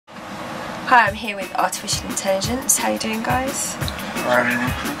Hi, I'm here with Artificial Intelligence. How you doing, guys?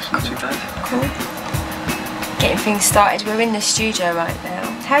 Not too bad. Cool. Getting things started. We're in the studio right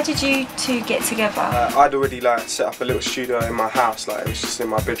now. How did you two get together? I'd already set up a little studio in my house. It was just in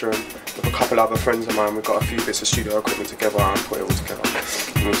my bedroom with a couple other friends of mine. We got a few bits of studio equipment together and put it all together.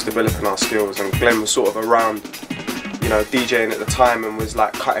 And we was developing our skills. And Glenn was sort of around, DJing at the time and was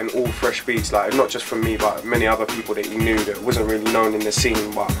cutting all fresh beats, not just from me but many other people that he knew that wasn't really known in the scene,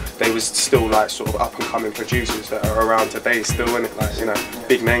 but they was still sort of up and coming producers that are around today still, innit?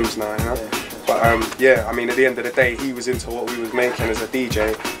 Big names now, But yeah, I mean, at the end of the day, he was into what we was making as a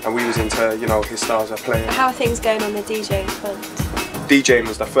DJ, and we was into, his style as a player. How are things going on the DJing front? DJing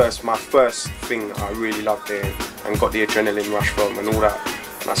was my first thing I really loved doing and got the adrenaline rush from and all that.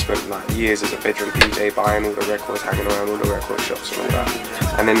 And I spent years as a bedroom DJ buying all the records, hanging around all the record shops and all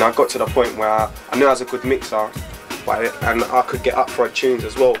that. And then I got to the point where I knew I was a good mixer, and I could get upfront tunes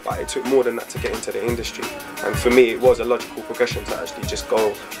as well, but it took more than that to get into the industry. And for me, it was a logical progression to actually just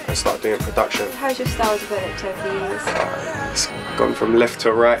go and start doing production. How's your style developed over the years? It's gone from left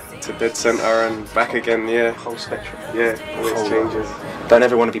to right to dead centre and back again, yeah. Whole spectrum. Yeah, always changes. Don't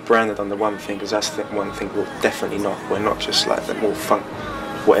ever want to be branded under one thing, because that's the one thing we're definitely not. We're not just the more funk,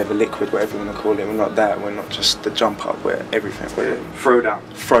 whatever liquid, whatever you want to call it. We're not that. We're not just the jump up. We're everything. We're Throwdown.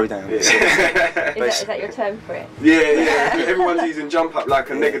 Throwdown. Yeah. Is that your term for it? Yeah. Everyone's using jump up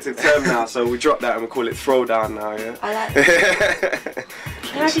like a negative term now, so we dropped that and we call it throwdown now. Yeah. I like it.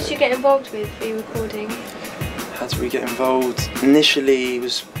 How did you get involved with re-recording? How did we get involved? Initially, it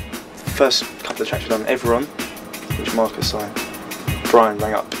was the first couple of tracks we done. Everyone, which Marcus signed. Brian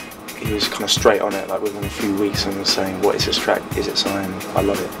rang up. He was kind of straight on it, within a few weeks, and was saying, "What is this track? Is it signed? I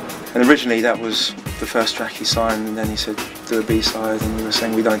love it." And originally that was the first track he signed, and then he said, "Do a B-side," and we were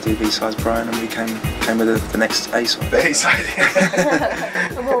saying, "We don't do B-sides, Brian," and we came with the next A-side. The A-side.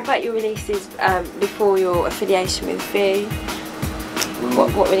 And what about your releases before your affiliation with V?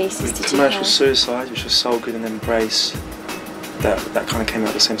 What releases did you have? Commercial Suicide, which was Soul Good and Embrace. That kind of came out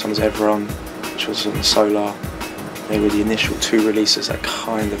at the same time as Everon, which was on Solar. They were the initial two releases that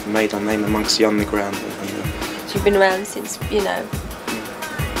kind of made our name amongst the underground. So you've been around since,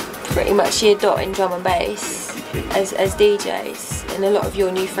 pretty much year dot in drum and bass as DJs, and a lot of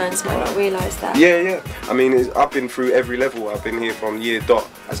your new fans might not realise that. Yeah. I mean, I've been through every level. I've been here from year dot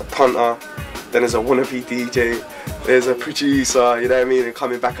as a punter, then as a wannabe DJ, as a producer, you know what I mean, and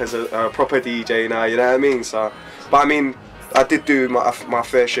coming back as a proper DJ now, you know what I mean. So, but I mean, I did do my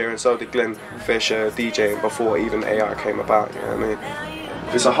fair share, and so did Glenn, fair share of DJing before even AI came about, you know what I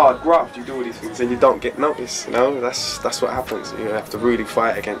mean. It's a hard graft, you do all these things and you don't get noticed, that's what happens. You have to really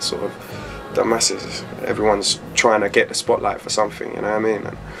fight against sort of the masses. Everyone's trying to get the spotlight for something, you know what I mean.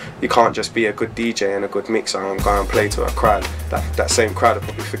 And you can't just be a good DJ and a good mixer and go and play to a crowd. That same crowd will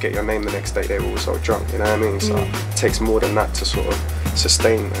probably forget your name the next day, they were also drunk, you know what I mean. So it takes more than that to sort of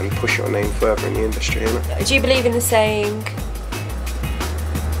sustain and push your name further in the industry, you know? Do you believe in the saying,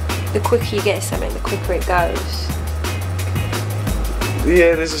 the quicker you get something, the quicker it goes?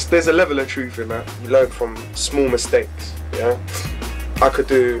 Yeah, there's a level of truth in that. You learn from small mistakes, yeah? I could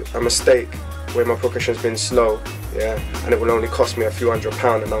do a mistake where my progression's been slow, yeah, and it will only cost me a few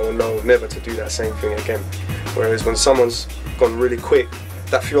 £100 and I will know never to do that same thing again. Whereas when someone's gone really quick,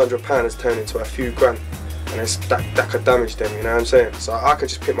 that few £100 has turned into a few grand, and that could damage them, you know what I'm saying? So I could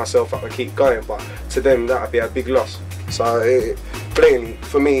just pick myself up and keep going, but to them that would be a big loss. So plainly,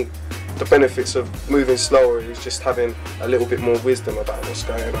 for me, the benefits of moving slower is just having a little bit more wisdom about what's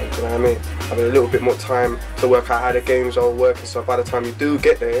going on, do you know what I mean? Having a little bit more time to work out how the games are working, so by the time you do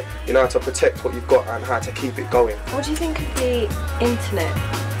get there, you know how to protect what you've got and how to keep it going. What do you think of the internet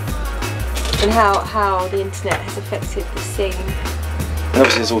and how the internet has affected the scene? And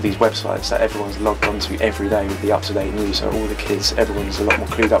obviously there's all these websites that everyone's logged onto every day with the up-to-date news, so all the kids, everyone's a lot more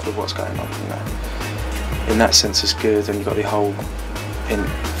clued up with what's going on, In that sense it's good, and you've got the whole,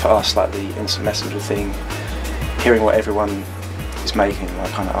 for us, the instant messenger thing, hearing what everyone is making,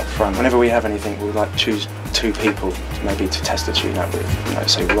 kind of up front. Whenever we have anything, we'll choose two people maybe to test the tune out with,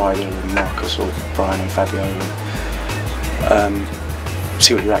 say Ryder and Marcus or Brian and Fabio, and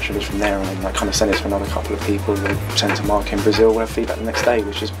see what your reaction is from there, and then kind of send it to another couple of people. We'll send to Mark in Brazil, we'll have feedback the next day,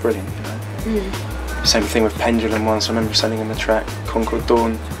 which is brilliant, Same thing with Pendulum once. I remember sending him the track Concord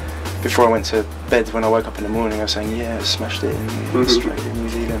Dawn. Before I went to bed, when I woke up in the morning, I was saying, yeah, I smashed it in Australia, New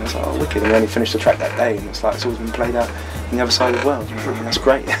Zealand. I was like, oh, wicked. And we only finished the track that day, and it's always been played out on the other side of the world. That's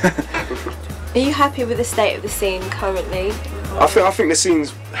great. Are you happy with the state of the scene currently? I think the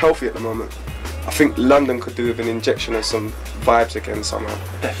scene's healthy at the moment. I think London could do with an injection of some vibes again somehow.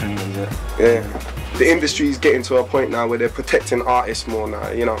 Definitely need it. Yeah. the industry's getting to a point now where they're protecting artists more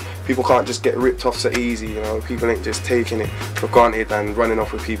now, you know. People can't just get ripped off so easy, you know. People ain't just taking it for granted and running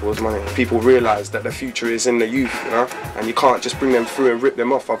off with people's money. People realise that the future is in the youth, you know, and you can't just bring them through and rip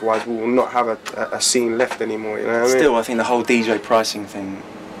them off, otherwise we will not have a scene left anymore, you know what I mean? Still, I think the whole DJ pricing thing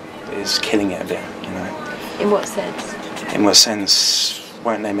is killing it a bit, you know. In what sense? In what sense?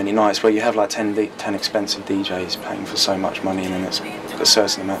 Won't name any nights where you have like 10 expensive DJs paying for so much money, and then it's a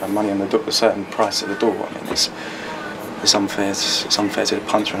certain amount of money on the door, a certain price at the door. I mean, it's unfair. It's unfair to the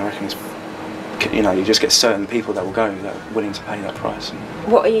puncher, and I reckon it's, you know, you just get certain people that will go that are willing to pay that price.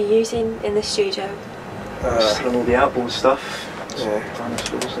 What are you using in the studio? Still all the outboard stuff. Yeah.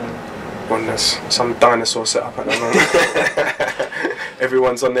 Dinosaurs and One there's some dinosaur setup at the moment.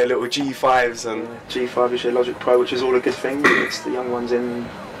 Everyone's on their little G5s and G5 is your Logic Pro, which is all a good thing. It's the young ones in,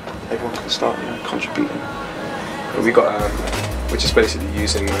 everyone can start, you know, contributing. we got which is basically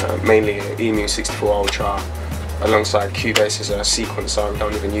using mainly EMU 64 Ultra alongside Cubase as a sequencer. We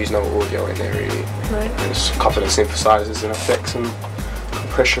don't even use no audio in there really. Right. There's a couple of synthesizers and effects and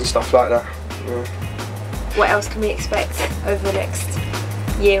compression stuff like that. Yeah. What else can we expect over the next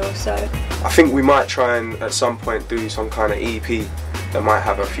year or so? I think we might try and at some point do some kind of EP that might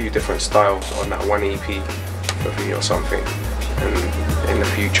have a few different styles on that one EP for me or something. And in the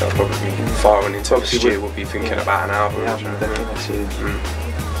future, probably far on into next year, we'll be thinking about an album. Definitely next year.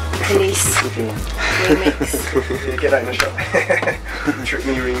 Police remix. Get that in the shop. Trick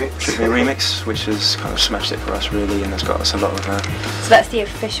Me remix. Trick Me remix, which has kind of smashed it for us really, and has got us a lot of. So that's the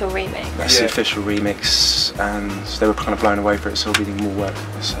official remix. That's the official remix, and they were kind of blown away for it, so we're doing more work.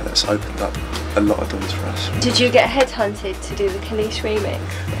 So that's opened up a lot of doors for us. Did you get headhunted to do the Khalees remix?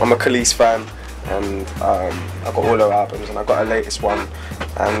 I'm a Khalees fan, and I got all her albums, and I got her latest one,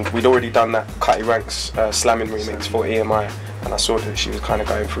 and we'd already done that Cutty Ranks slamming remix for EMI, and I saw that she was kind of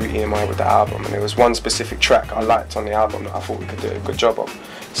going through EMI with the album, and there was one specific track I liked on the album that I thought we could do a good job of.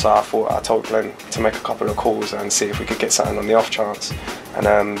 So I told Glenn to make a couple of calls and see if we could get something on the off chance,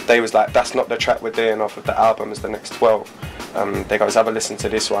 and they was like, that's not the track we're doing off of the album, it's the next 12. They goes, have a listen to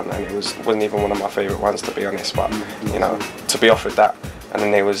this one, and it wasn't even one of my favourite ones, to be honest, but you know, to be offered that. And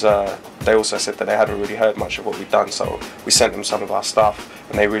then they also said that they hadn't really heard much of what we'd done, so we sent them some of our stuff,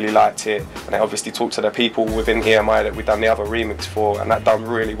 and they really liked it, and they obviously talked to the people within EMI that we'd done the other remix for, and that done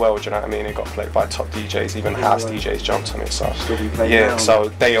really well, do you know what I mean? It got played by top DJs, even house DJs jumped on it, so yeah, so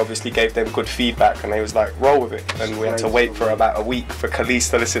they obviously gave them good feedback, and they was like, roll with it, and we had to wait for about a week for Khalees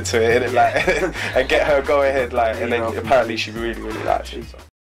to listen to it, like, and get her go ahead, like, and then apparently she really liked it. So.